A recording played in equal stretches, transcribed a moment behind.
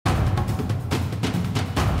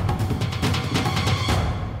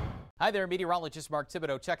Hi there, meteorologist Mark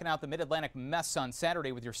Thibodeau checking out the Mid-Atlantic mess on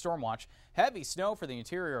Saturday with your storm watch. Heavy snow for the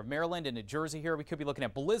interior of Maryland and New Jersey here. We could be looking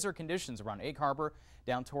at blizzard conditions around Egg Harbor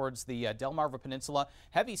down towards the Delmarva Peninsula.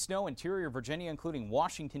 Heavy snow interior Virginia, including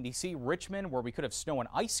Washington, D.C., Richmond, where we could have snow and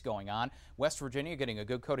ice going on. West Virginia getting a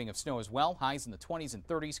good coating of snow as well. Highs in the 20s and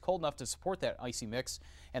 30s, cold enough to support that icy mix.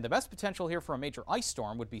 And the best potential here for a major ice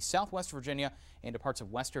storm would be southwest Virginia into parts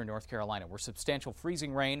of western North Carolina, where substantial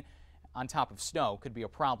freezing rain on top of snow could be a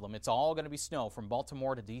problem. It's all going to be snow from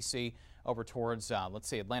Baltimore to D.C. over towards, let's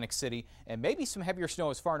say, Atlantic City, and maybe some heavier snow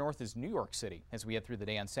as far north as New York City as we head through the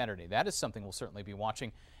day on Saturday. That is something we'll certainly be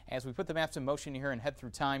watching. As we put the maps in motion here and head through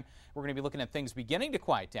time, we're going to be looking at things beginning to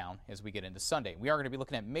quiet down as we get into Sunday. We are going to be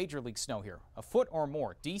looking at major league snow here, a foot or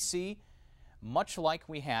more. D.C., much like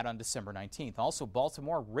we had on December 19th. Also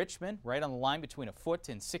Baltimore, Richmond, right on the line between a foot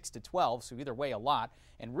and 6 to 12, so either way a lot,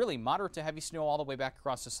 and really moderate to heavy snow all the way back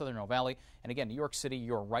across the southern Ohio Valley. And again, New York City,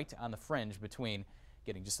 you're right on the fringe between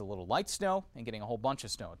getting just a little light snow and getting a whole bunch of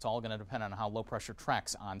snow. It's all going to depend on how low pressure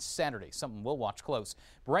tracks on Saturday, something we'll watch close.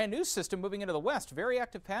 Brand new system moving into the west, very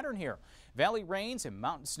active pattern here. Valley rains and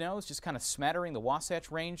mountain snows just kind of smattering the Wasatch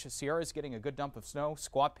Range. Sierra is getting a good dump of snow.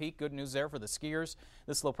 Squaw Peak, good news there for the skiers.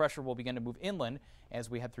 This low pressure will begin to move inland as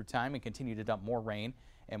we head through time and continue to dump more rain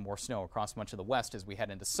and more snow across much of the west as we head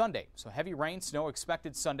into Sunday. So heavy rain, snow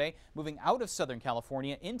expected Sunday, moving out of Southern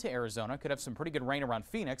California into Arizona. Could have some pretty good rain around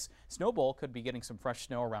Phoenix. Snow Bowl could be getting some fresh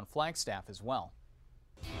snow around Flagstaff as well.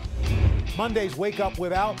 Monday's Wake Up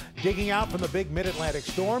With Al, digging out from the big Mid-Atlantic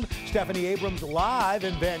storm. Stephanie Abrams live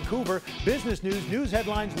in Vancouver. Business news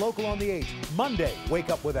headlines local on the 8th. Monday, Wake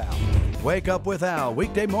Up With Al. Wake Up with Al,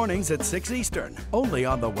 weekday mornings at 6 Eastern, only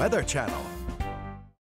on the Weather Channel.